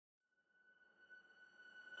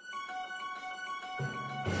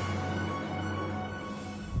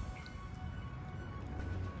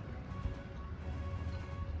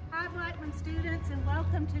students, and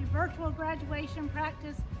welcome to Virtual Graduation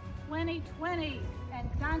Practice 2020. And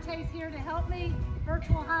Dante's here to help me.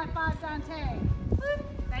 Virtual high five, Dante. Woo.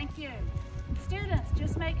 Thank you. Students,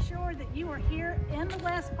 just make sure that you are here in the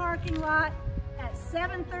west parking lot at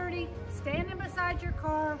 7:30, standing beside your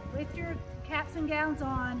car with your caps and gowns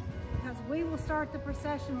on, because we will start the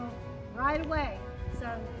processional right away. So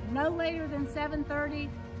no later than 7:30.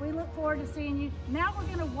 We look forward to seeing you. Now we're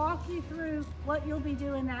going to walk you through what you'll be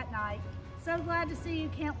doing that night. So glad to see you.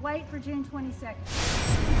 Can't wait for June 22nd.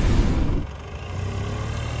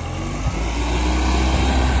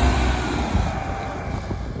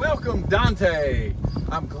 Welcome, Dante.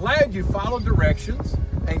 I'm glad you followed directions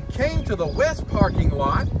and came to the west parking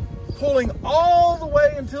lot, pulling all the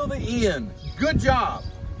way until the end. Good job.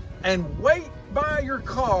 And wait by your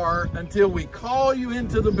car until we call you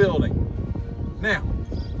into the building. Now,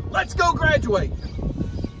 let's go graduate.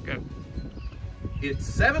 Go. It's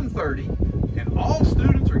 7:30 and all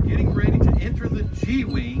students are getting ready to enter the G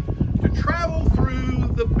Wing to travel through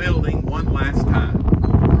the building one last time.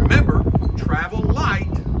 Remember, travel light.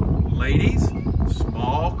 Ladies,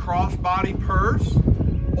 small crossbody purse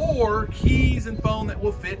or keys and phone that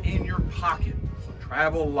will fit in your pocket. So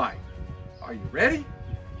travel light. Are you ready?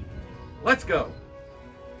 Let's go.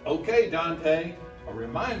 Okay, Dante, a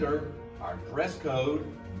reminder, our dress code,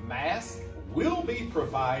 mask will be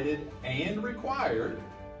provided and required.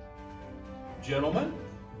 Gentlemen,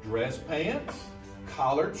 dress pants,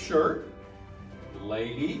 collared shirt.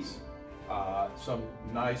 Ladies, some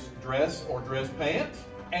nice dress or dress pants,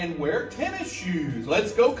 and wear tennis shoes.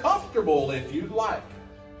 Let's go comfortable if you'd like.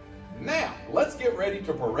 Now, let's get ready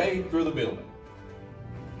to parade through the building.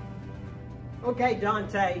 Okay,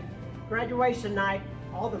 Dante, graduation night,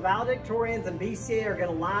 all the valedictorians and BCA are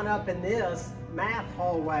gonna line up in this math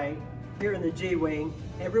hallway here in the G Wing.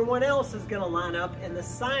 Everyone else is gonna line up in the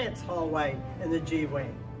science hallway in the G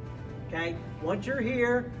Wing. Okay, once you're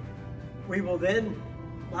here, we will then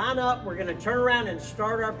line up. We're gonna turn around and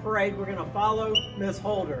start our parade. We're gonna follow Miss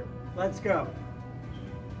Holder. Let's go.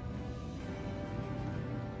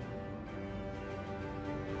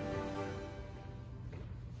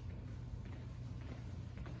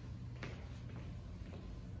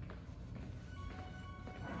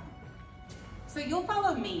 So you'll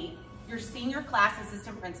follow me, your senior class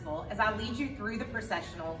assistant principal, as I lead you through the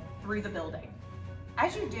processional, through the building.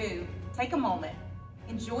 As you do, take a moment,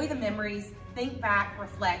 enjoy the memories, think back,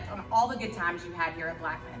 reflect on all the good times you had here at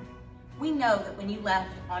Blackman. We know that when you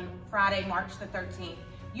left on Friday, March the 13th,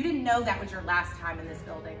 you didn't know that was your last time in this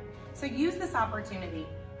building. So use this opportunity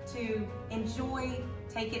to enjoy,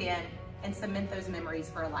 take it in, and cement those memories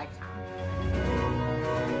for a lifetime.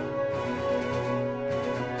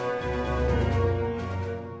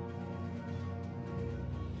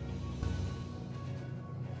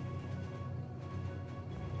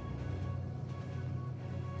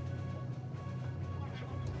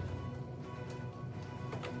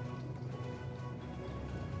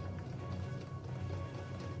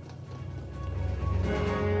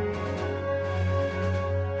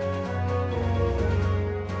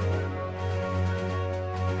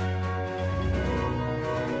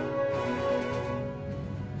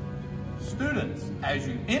 Students, as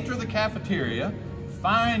you enter the cafeteria,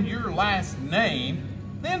 find your last name,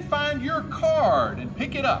 then find your card and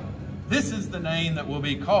pick it up. This is the name that will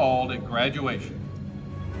be called at graduation.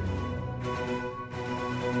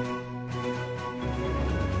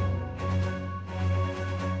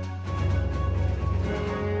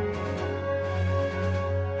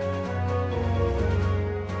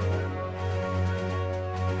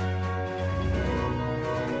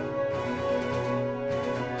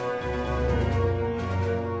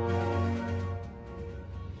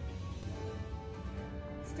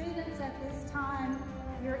 At this time,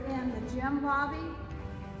 you're in the gym lobby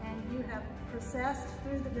and you have processed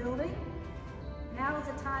through the building. Now is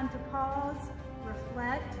the time to pause,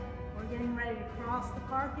 reflect. We're getting ready to cross the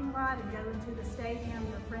parking lot and go into the stadium.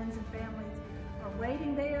 Your friends and families are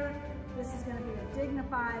waiting there. This is going to be a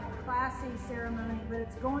dignified, classy ceremony, but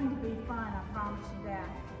it's going to be fun, I promise you that.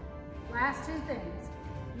 Last two things.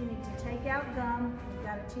 You need to take out gum. We've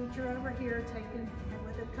got a teacher over here taking it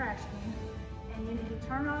with a trash can. And you need to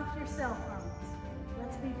turn off your cell phones.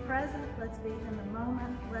 Let's be present, let's be in the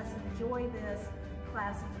moment, let's enjoy this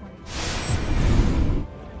class of 2020.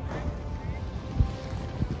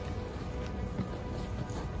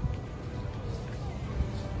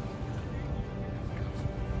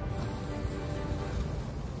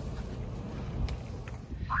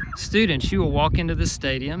 Students, you will walk into the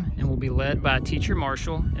stadium and will be led by a teacher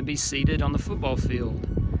marshal and be seated on the football field.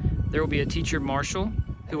 There will be a teacher marshal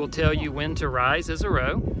who will tell you when to rise as a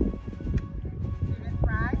row.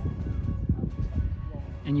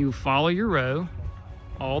 and you follow your row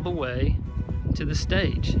all the way to the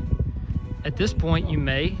stage. At this point, you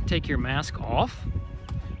may take your mask off.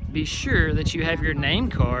 Be sure that you have your name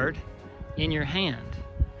card in your hand.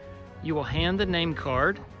 You will hand the name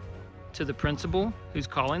card to the principal who's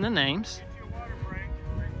calling the names.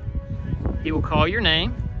 He will call your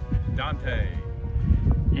name, Dante.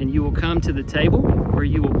 and you will come to the table where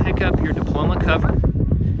you will pick up your diploma cover.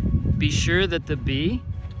 Be sure that the B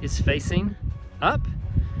is facing up.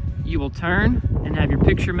 You will turn and have your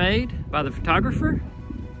picture made by the photographer,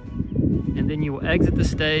 and then you will exit the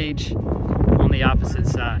stage on the opposite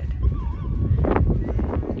side.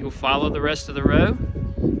 You will follow the rest of the row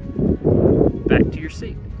back to your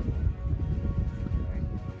seat.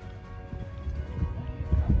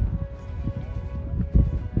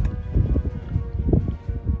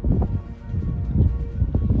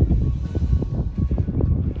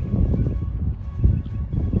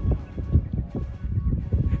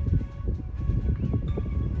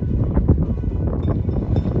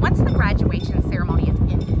 Once the graduation ceremony is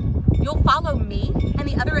ended, you'll follow me and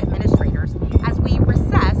the other administrators as we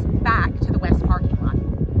recess back to the west parking lot.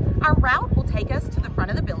 Our route will take us to the front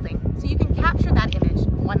of the building so you can capture that image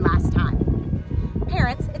one last time.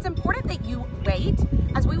 Parents, it's important that you wait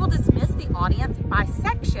as we will dismiss the audience by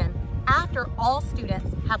section after all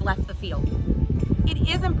students have left the field. It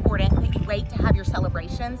is important that you wait to have your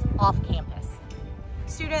celebrations off campus.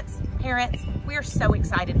 Students, parents, we are so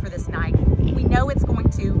excited for this night. We know it's going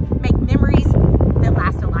to make memories that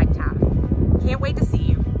last a lifetime. Can't wait to see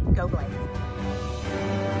you. Go Blaze.